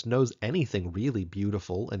either of us knows anything really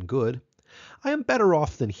beautiful and good, I am better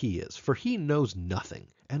off than he is, for he knows nothing,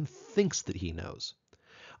 and thinks that he knows.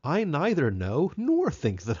 I neither know nor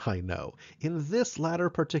think that I know. In this latter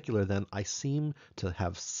particular, then, I seem to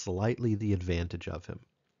have slightly the advantage of him.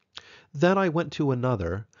 Then I went to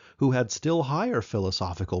another, who had still higher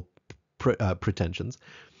philosophical pretensions,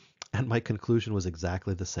 and my conclusion was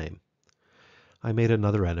exactly the same. I made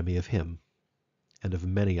another enemy of him, and of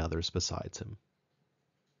many others besides him.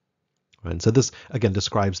 Right? And so this again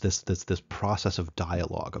describes this process of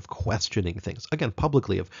dialogue, of questioning things, again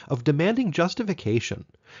publicly, of demanding justification.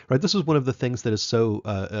 Right? This is one of the things that is so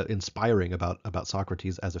inspiring about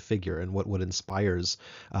Socrates as a figure, and what inspires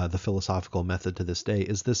the philosophical method to this day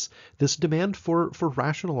is this demand for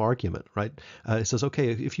rational argument. Right? It says,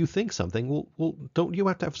 okay, if you think something, well, don't you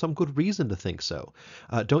have to have some good reason to think so?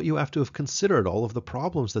 Don't you have to have considered all of the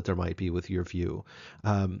problems that there might be with your view?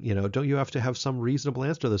 Don't you have to have some reasonable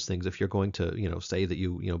answer to those things if you're going to, say that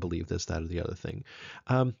you believe this, that, or the other thing.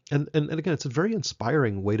 And again, it's a very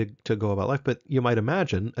inspiring way to go about life. But you might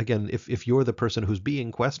imagine, again, if you're the person who's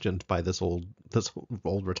being questioned by this old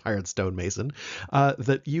old retired stonemason,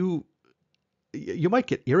 that you might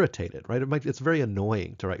get irritated, right? It's very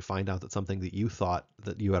annoying to find out that something that you thought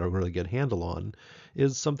that you had a really good handle on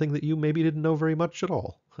is something that you maybe didn't know very much at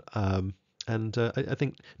all. And I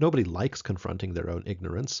think nobody likes confronting their own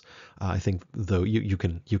ignorance. I think though you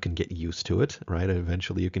can get used to it, right?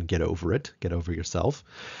 Eventually you can get over it, get over yourself.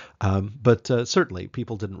 But certainly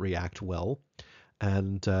people didn't react well,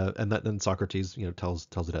 and then Socrates tells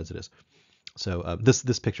it as it is. So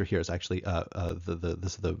this picture here is actually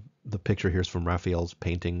the picture here is from Raphael's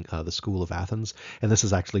painting, The School of Athens, and this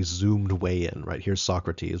is actually zoomed way in. Right, here's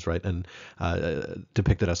Socrates, right, and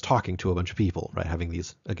depicted as talking to a bunch of people, right, having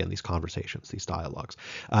these conversations, these dialogues.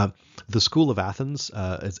 The School of Athens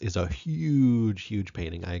is a huge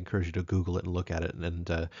painting. I encourage you to Google it and look at it,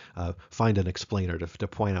 and find an explainer to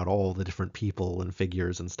point out all the different people and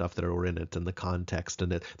figures and stuff that are in it, and the context,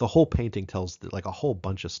 and the whole painting tells like a whole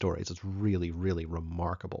bunch of stories. It's really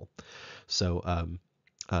remarkable. So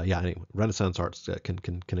anyway, Renaissance arts can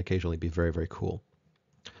occasionally be very cool.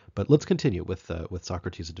 But let's continue with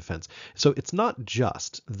Socrates' defense. So it's not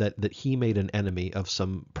just that he made an enemy of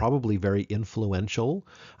some probably very influential,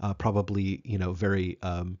 probably very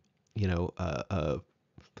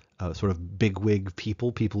sort of bigwig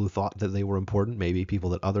people who thought that they were important, maybe people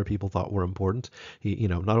that other people thought were important. He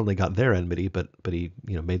not only got their enmity, but he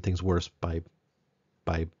made things worse by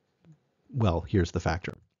well, here's the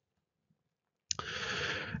factor.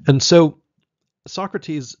 And so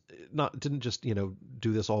Socrates didn't just do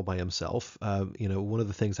this all by himself. One of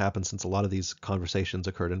the things happened since a lot of these conversations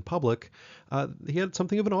occurred in public. He had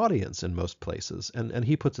something of an audience in most places, and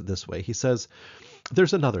he puts it this way. He says,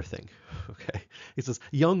 "There's another thing." Okay, he says,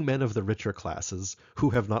 "Young men of the richer classes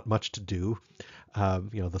who have not much to do,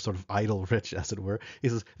 the sort of idle rich, as it were." He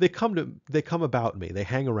says, they come about me, they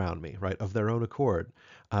hang around me, right, of their own accord.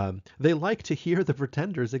 They like to hear the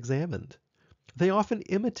pretenders examined. They often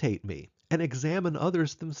imitate me and examine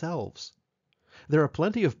others themselves. There are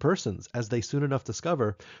plenty of persons, as they soon enough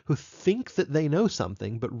discover, who think that they know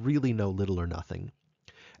something, but really know little or nothing.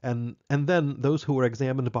 And then those who are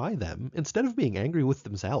examined by them, instead of being angry with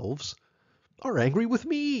themselves, are angry with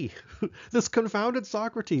me. This confounded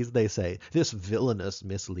Socrates, they say, this villainous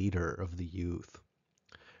misleader of the youth.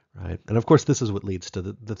 Right. And of course, this is what leads to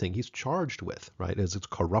the thing he's charged with, right, is it's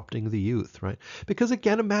corrupting the youth, right? Because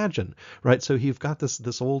again, imagine, right? So you've got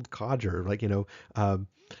this old codger, like,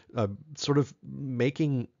 sort of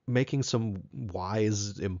making some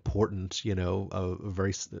wise, important,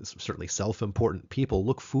 very certainly self-important people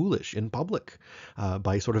look foolish in public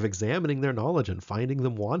by sort of examining their knowledge and finding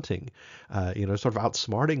them wanting, sort of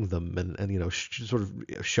outsmarting them and sort of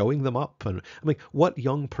showing them up. And I mean, what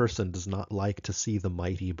young person does not like to see the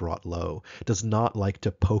mighty brought low? Does not like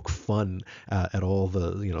to poke fun at all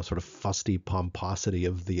the sort of fusty pomposity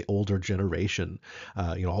of the older generation?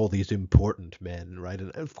 All these important men, right?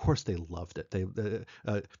 And of course they loved it. They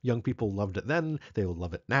young people loved it then. They will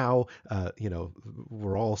love it now.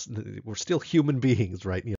 We're still human beings,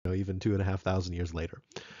 right? Even 2,500 years later.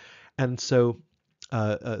 And so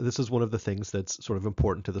this is one of the things that's sort of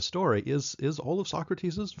important to the story is all of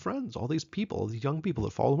Socrates' friends, all these people, these young people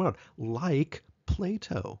that follow him around, like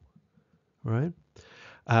Plato, right?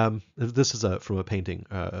 This is from a painting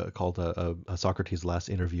called a Socrates' Last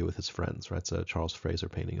Interview with His Friends, right? It's a Charles Fraser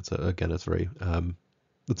painting. It's very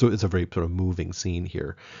it's a very sort of moving scene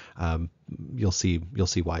here. Um, you'll see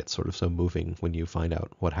why it's sort of so moving when you find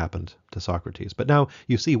out what happened to Socrates. But now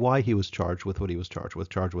you see why he was charged with what he was charged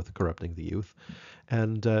with corrupting the youth,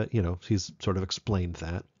 and he's sort of explained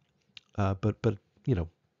that. But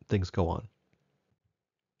things go on.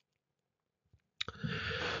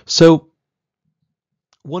 So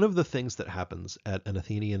one of the things that happens at an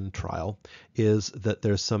Athenian trial is that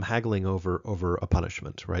there's some haggling over a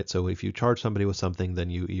punishment, right? So if you charge somebody with something,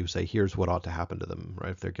 then you say, here's what ought to happen to them,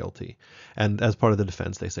 right? If they're guilty, and as part of the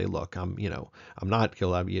defense, they say, look, I'm not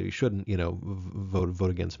guilty. You shouldn't,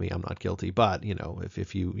 vote against me. I'm not guilty. But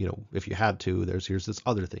if you had to, here's this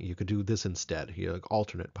other thing you could do this instead. Like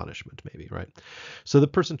alternate punishment, maybe, right? So the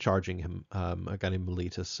person charging him, a guy named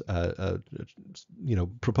Miletus,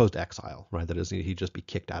 proposed exile, right? That is, he'd just be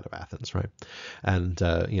kicked out of Athens, right? And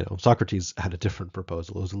Socrates had a different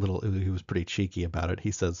proposal. He was pretty cheeky about it.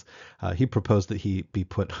 He says he proposed that he be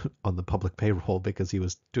put on the public payroll because he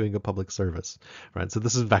was doing a public service, right? So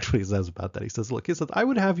this is in fact what he says about that. He says, I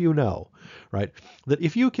would have you know, right, that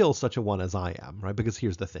if you kill such a one as I am, right, because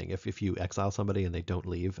here's the thing, if you exile somebody and they don't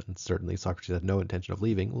leave, and certainly Socrates had no intention of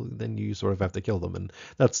leaving, well, then you sort of have to kill them, and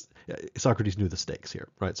that's Socrates knew the stakes here,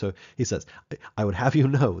 right? So he says, I would have you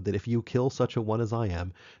know that if you kill such a one as I am,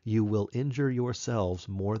 you will injure yourselves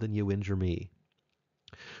more than you injure me.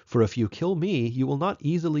 For if you kill me, you will not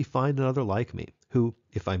easily find another like me, who,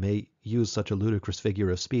 if I may use such a ludicrous figure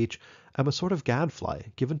of speech, am a sort of gadfly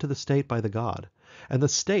given to the state by the god. And the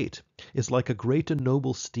state is like a great and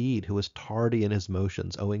noble steed who is tardy in his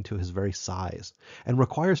motions owing to his very size, and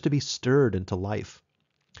requires to be stirred into life.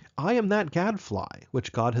 I am that gadfly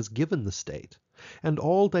which God has given the state, and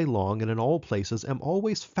all day long and in all places am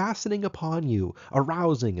always fastening upon you,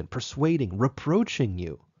 arousing and persuading, reproaching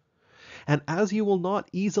you. And as you will not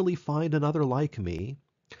easily find another like me,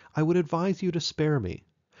 I would advise you to spare me.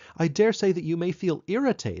 I dare say that you may feel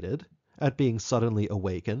irritated at being suddenly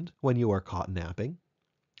awakened when you are caught napping,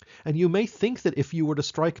 and you may think that if you were to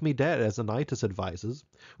strike me dead, as Anytus advises,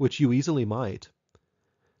 which you easily might,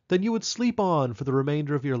 then you would sleep on for the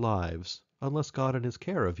remainder of your lives, unless God in his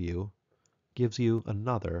care of you gives you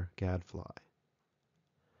another gadfly.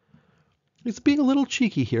 He's being a little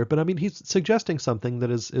cheeky here, but I mean, he's suggesting something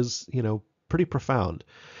that is pretty profound.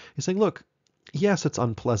 He's saying, look, yes, it's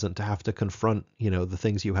unpleasant to have to confront, the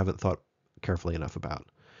things you haven't thought carefully enough about.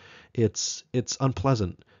 It's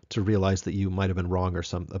unpleasant to realize that you might have been wrong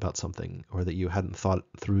about something, or that you hadn't thought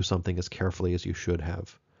through something as carefully as you should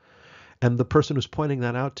have. And the person who's pointing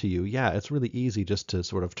that out to you, yeah, it's really easy just to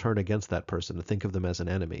sort of turn against that person and think of them as an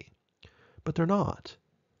enemy, but they're not.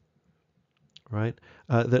 Right?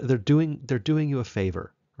 They're doing you a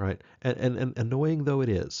favor, right? And annoying though it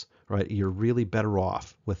is, right? You're really better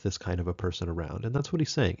off with this kind of a person around, and that's what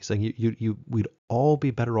he's saying. He's saying we'd all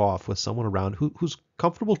be better off with someone around who's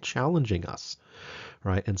comfortable challenging us,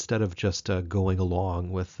 right? Instead of just going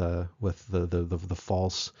along with the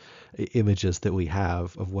false images that we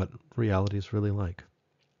have of what reality is really like.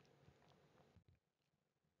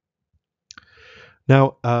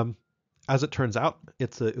 Now, as it turns out,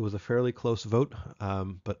 it was a fairly close vote,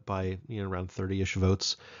 but by around 30-ish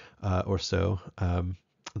votes or so,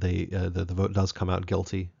 the vote does come out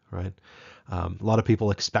guilty, right? A lot of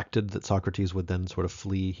people expected that Socrates would then sort of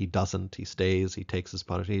flee. He doesn't. He stays. He takes his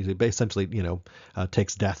punishment. He essentially,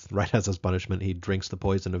 takes death right as his punishment. He drinks the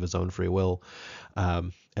poison of his own free will,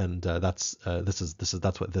 and that's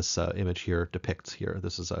what this image here depicts. Here,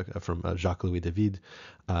 this is from Jacques Louis David,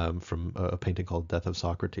 from a painting called "Death of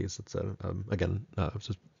Socrates." It's again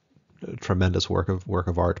just a tremendous work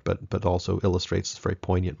of art, but also illustrates this very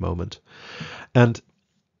poignant moment. And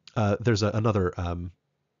there's another.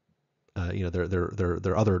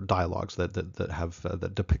 There are other dialogues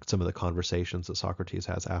that depict some of the conversations that Socrates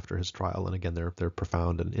has after his trial, and again they're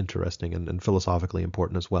profound and interesting and philosophically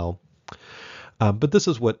important as well. But this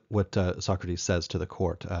is what Socrates says to the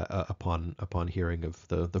court upon hearing of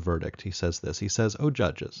the verdict. He says this. He says, "O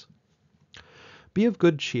judges, be of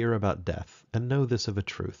good cheer about death, and know this of a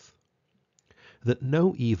truth, that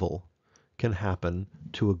no evil can happen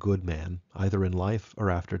to a good man, either in life or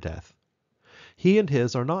after death. He and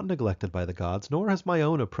his are not neglected by the gods, nor has my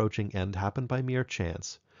own approaching end happened by mere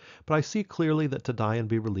chance. But I see clearly that to die and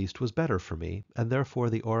be released was better for me, and therefore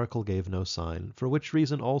the oracle gave no sign, for which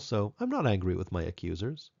reason also I'm not angry with my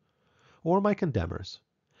accusers, or my condemners.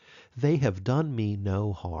 They have done me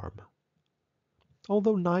no harm,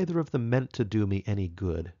 although neither of them meant to do me any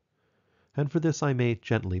good, and for this I may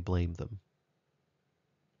gently blame them.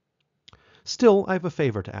 Still, I have a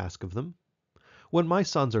favor to ask of them. When my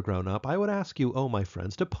sons are grown up, I would ask you, O my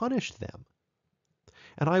friends, to punish them.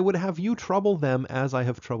 and I would have you trouble them as I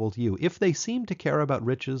have troubled you, if they seem to care about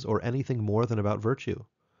riches or anything more than about virtue,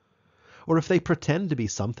 or if they pretend to be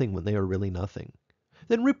something when they are really nothing.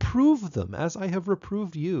 Then reprove them as I have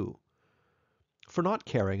reproved you, for not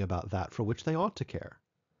caring about that for which they ought to care,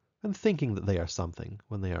 and thinking that they are something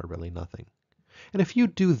when they are really nothing. And if you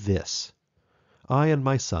do this, I and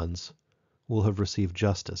my sons will have received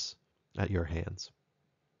justice at your hands.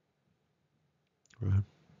 Right.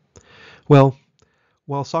 Well,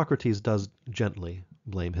 while Socrates does gently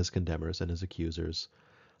blame his condemners and his accusers,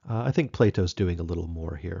 I think Plato's doing a little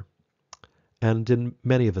more here. And in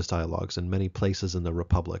many of his dialogues, in many places in the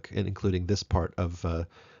Republic, and including this part of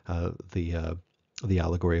the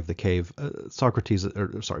Allegory of the Cave,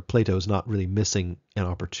 Plato is not really missing an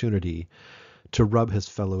opportunity to rub his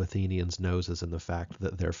fellow Athenians' noses in the fact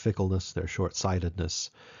that their fickleness, their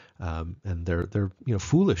short-sightedness, and their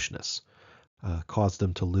foolishness caused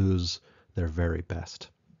them to lose their very best.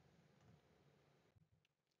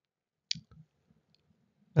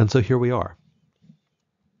 And so here we are,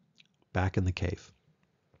 back in the cave.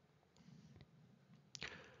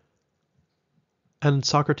 And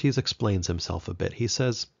Socrates explains himself a bit. He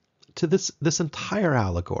says, to this entire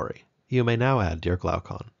allegory, you may now add, dear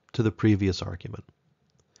Glaucon, to the previous argument.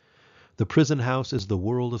 The prison house is the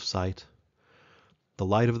world of sight. The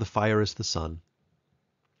light of the fire is the sun.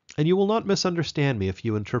 And you will not misunderstand me if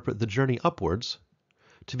you interpret the journey upwards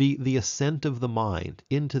to be the ascent of the mind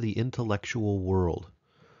into the intellectual world,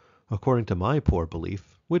 according to my poor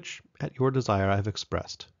belief, which at your desire I have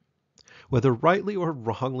expressed. Whether rightly or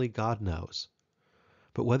wrongly, God knows.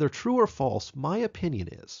 But whether true or false, my opinion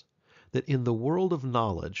is that in the world of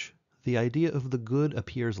knowledge, the idea of the good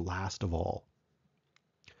appears last of all.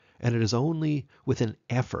 And it is only with an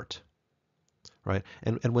effort, right?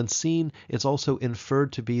 And when seen, it's also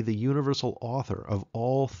inferred to be the universal author of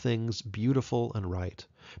all things beautiful and right,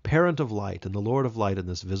 parent of light and the Lord of light in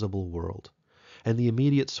this visible world, and the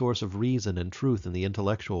immediate source of reason and truth in the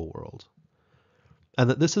intellectual world. And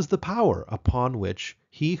that this is the power upon which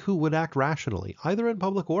he who would act rationally, either in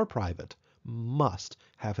public or private, must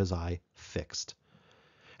have his eye fixed.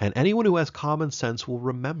 And anyone who has common sense will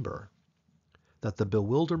remember that the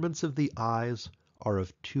bewilderments of the eyes are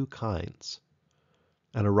of two kinds,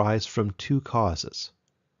 and arise from two causes,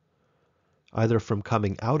 either from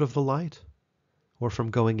coming out of the light or from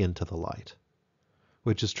going into the light,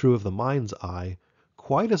 which is true of the mind's eye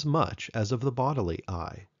quite as much as of the bodily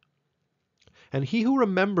eye. And he who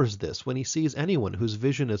remembers this when he sees anyone whose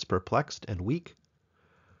vision is perplexed and weak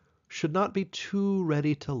should not be too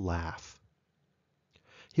ready to laugh.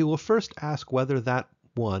 He will first ask whether that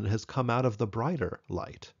one has come out of the brighter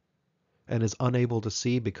light and is unable to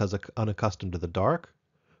see because unaccustomed to the dark,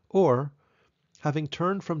 or, having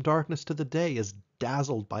turned from darkness to the day, is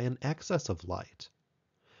dazzled by an excess of light.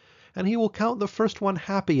 And he will count the first one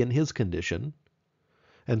happy in his condition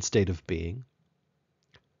and state of being,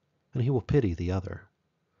 and he will pity the other.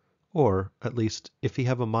 Or, at least, if he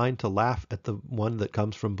have a mind to laugh at the one that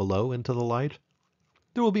comes from below into the light,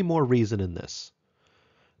 there will be more reason in this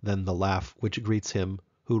than the laugh which greets him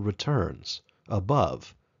who returns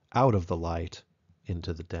above, out of the light,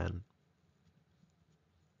 into the den.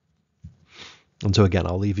 And so again,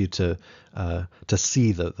 I'll leave you to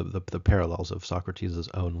see the parallels of Socrates'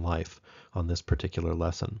 own life on this particular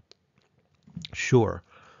lesson. Sure,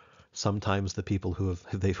 sometimes the people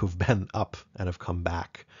who've been up and have come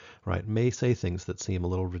back, right, may say things that seem a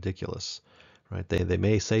little ridiculous, right? They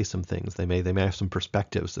may say some things. They may have some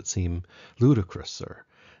perspectives that seem ludicrous or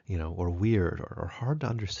weird or hard to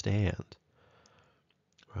understand,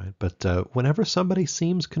 right? But whenever somebody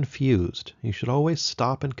seems confused, you should always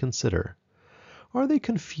stop and consider: are they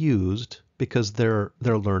confused because they're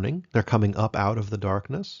learning, they're coming up out of the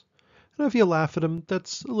darkness? And if you laugh at them,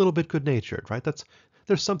 that's a little bit good-natured, right?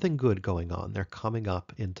 There's something good going on. They're coming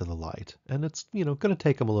up into the light, and it's going to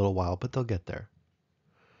take them a little while, but they'll get there.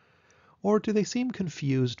 Or do they seem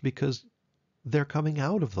confused because they're coming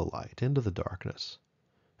out of the light into the darkness,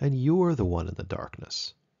 and you're the one in the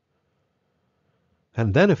darkness?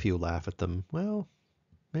 And then if you laugh at them, well,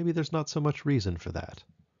 maybe there's not so much reason for that.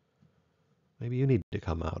 Maybe you need to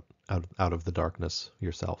come out of the darkness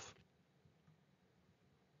yourself.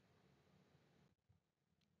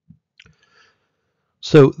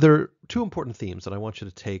 So there are two important themes that I want you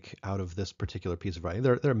to take out of this particular piece of writing.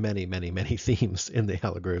 There are many, many, many themes in the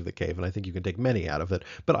Allegory of the Cave, and I think you can take many out of it.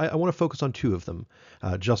 But I want to focus on two of them,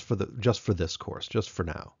 just for this course, just for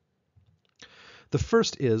now. The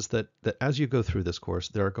first is that as you go through this course,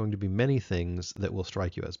 there are going to be many things that will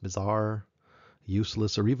strike you as bizarre,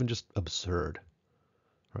 useless, or even just absurd.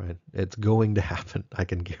 Right? It's going to happen. I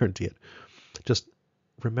can guarantee it. Just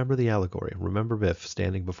remember the allegory. Remember Biff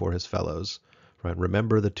standing before his fellows, right?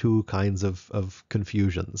 Remember the two kinds of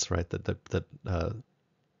confusions, right? That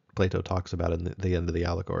Plato talks about in the end of the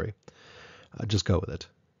allegory. Just go with it,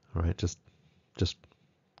 all right? Just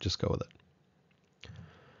go with it.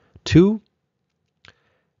 Two,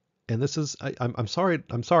 and this is I'm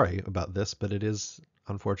sorry about this, but it is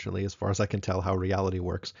unfortunately, as far as I can tell, how reality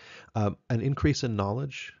works. An increase in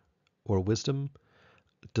knowledge or wisdom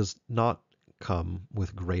does not come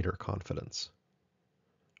with greater confidence,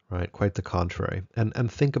 right? Quite the contrary.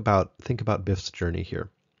 And think about Biff's journey here.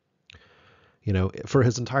 You know, for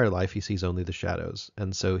his entire life, he sees only the shadows,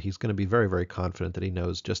 and so he's going to be very, very confident that he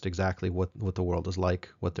knows just exactly what the world is like,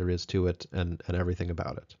 what there is to it, and everything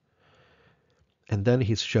about it. And then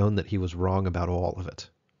he's shown that he was wrong about all of it.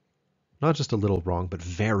 Not just a little wrong, but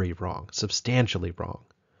very wrong, substantially wrong.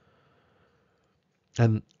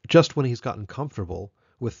 And just when he's gotten comfortable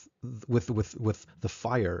with with the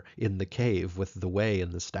fire in the cave, with the way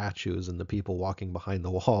and the statues and the people walking behind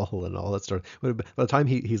the wall and all that stuff, by the time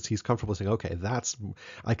he's comfortable saying, okay, that's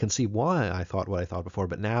I can see why I thought what I thought before,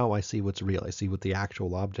 but now I see what's real. I see what the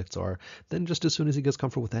actual objects are. Then just as soon as he gets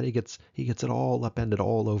comfortable with that, he gets it all upended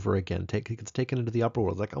all over again. He gets taken into the upper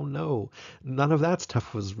world. Like, oh no, none of that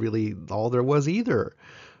stuff was really all there was either,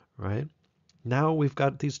 right? Now we've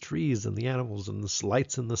got these trees and the animals and the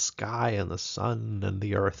lights in the sky and the sun and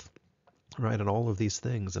the earth, right? And all of these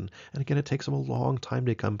things. And again, it takes him a long time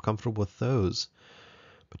to become comfortable with those.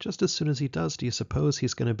 But just as soon as he does, do you suppose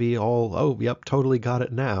he's going to be all, oh, yep, totally got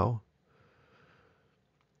it now?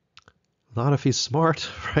 Not if he's smart,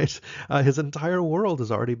 right? His entire world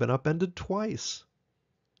has already been upended twice.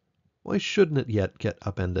 Why shouldn't it yet get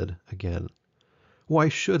upended again? Why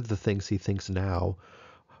should the things he thinks now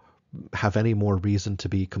have any more reason to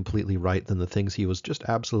be completely right than the things he was just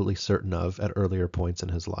absolutely certain of at earlier points in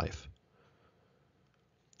his life?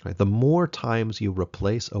 Right? The more times you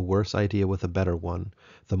replace a worse idea with a better one,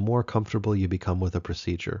 the more comfortable you become with a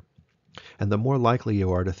procedure. And the more likely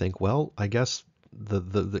you are to think, well, I guess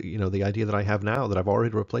the idea that I have now that I've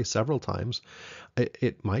already replaced several times,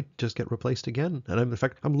 it might just get replaced again. And in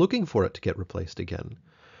fact, I'm looking for it to get replaced again.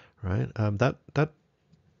 Right?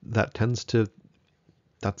 That tends to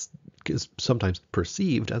that's is sometimes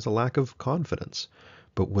perceived as a lack of confidence,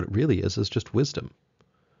 but what it really is just wisdom,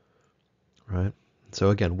 right?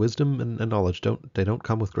 So again, wisdom and knowledge don't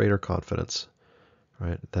come with greater confidence,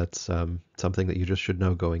 right? That's something that you just should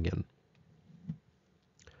know going in.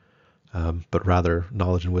 But rather,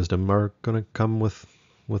 knowledge and wisdom are going to come with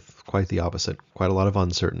quite the opposite, quite a lot of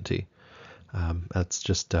uncertainty. That's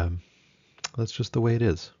just the way it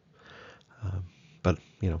is. But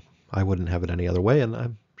I wouldn't have it any other way, and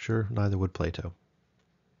I'm sure neither would Plato.